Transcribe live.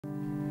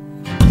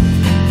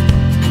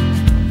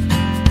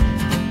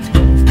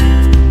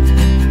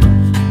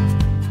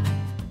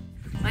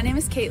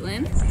is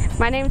Caitlin.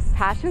 My name is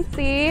Passion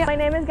C. My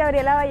name is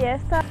Gabriela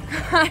Ballesta.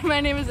 Hi, my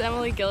name is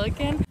Emily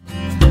Gillikin.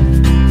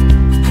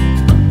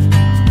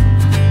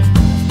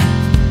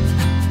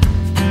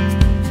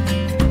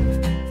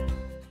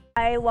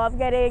 I love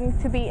getting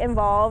to be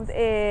involved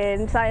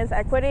in science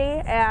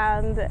equity,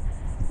 and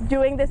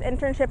doing this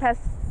internship has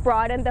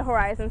broadened the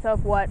horizons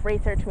of what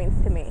research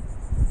means to me.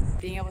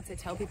 Being able to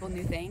tell people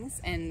new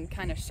things and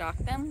kind of shock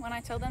them when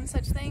I tell them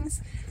such things.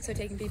 So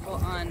taking people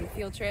on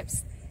field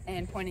trips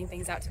and pointing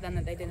things out to them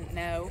that they didn't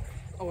know,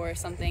 or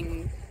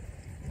something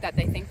that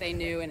they think they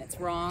knew and it's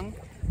wrong,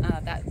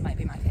 that might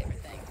be my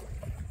favorite thing.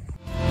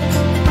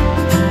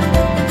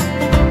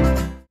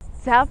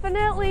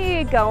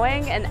 Definitely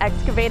going and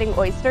excavating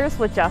oysters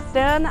with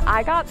Justin.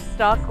 I got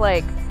stuck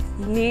like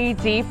knee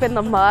deep in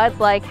the mud,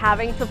 like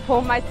having to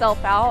pull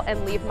myself out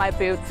and leave my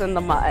boots in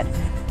the mud.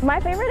 My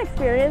favorite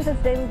experience has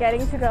been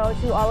getting to go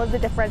to all of the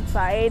different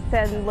sites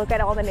and look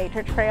at all the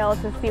nature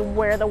trails to see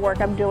where the work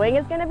I'm doing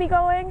is going to be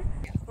going.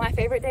 My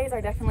favorite days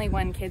are definitely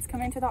when kids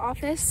come into the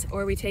office,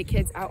 or we take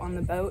kids out on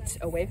the boat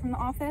away from the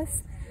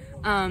office.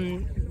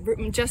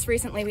 Just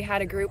recently we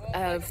had a group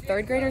of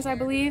third graders, I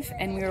believe,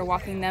 and we were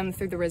walking them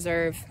through the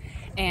reserve,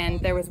 and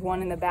there was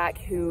one in the back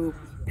who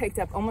picked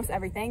up almost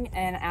everything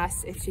and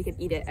asked if she could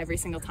eat it every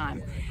single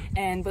time.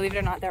 And believe it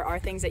or not, there are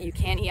things that you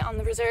can eat on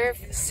the reserve,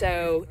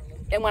 so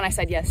and when I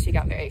said yes, she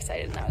got very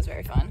excited, and that was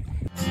very fun.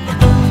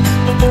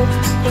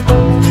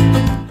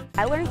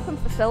 I learned some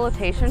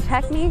facilitation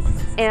techniques,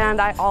 and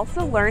I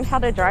also learned how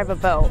to drive a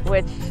boat,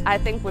 which I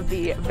think would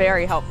be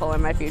very helpful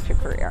in my future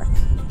career.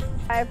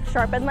 I've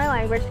sharpened my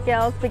language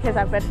skills because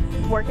I've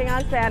been working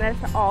on Spanish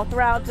all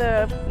throughout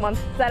the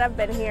months that I've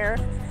been here,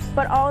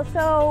 but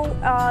also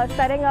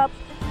setting up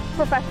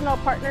professional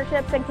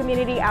partnerships and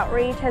community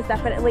outreach has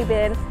definitely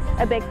been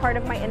a big part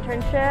of my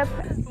internship.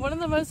 One of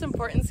the most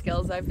important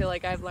skills I feel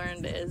like I've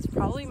learned is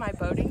probably my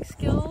boating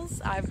skills.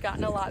 I've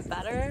gotten a lot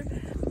better.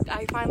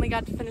 I finally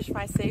got to finish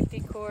my safety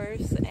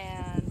course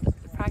and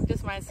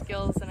practice my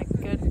skills in a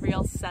good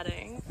real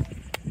setting.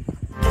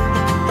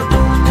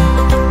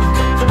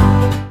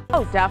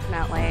 Oh,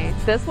 definitely.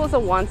 This was a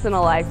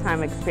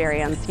once-in-a-lifetime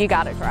experience. You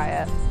gotta try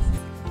it.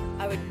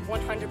 I would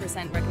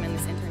 100% recommend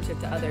this internship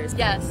to others.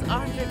 Yes,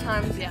 100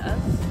 times yes.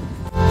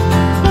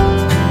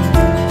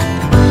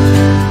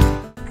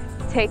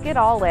 Take it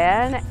all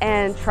in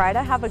and try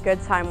to have a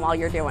good time while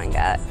you're doing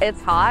it.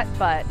 It's hot,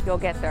 but you'll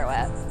get through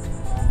it.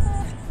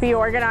 Be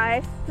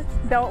organized.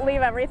 Don't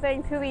leave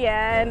everything to the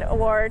end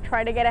or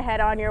try to get ahead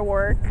on your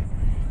work,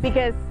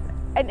 because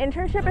an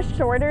internship is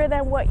shorter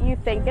than what you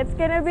think it's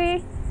gonna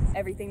be.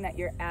 Everything that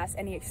you're asked,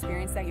 any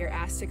experience that you're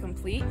asked to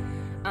complete.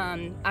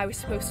 I was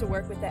supposed to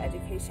work with the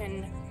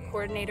education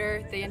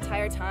coordinator the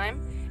entire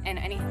time, and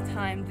any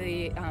time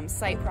the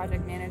site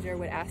project manager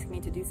would ask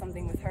me to do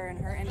something with her and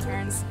her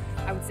interns,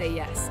 I would say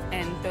yes.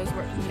 And those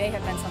may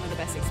have been some of the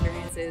best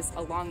experiences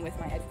along with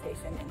my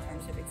education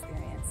internship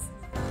experience.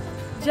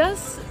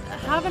 Just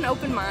have an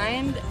open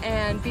mind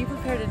and be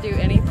prepared to do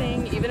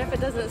anything, even if it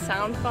doesn't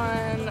sound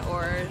fun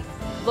or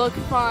look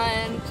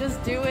fun.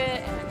 Just do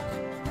it and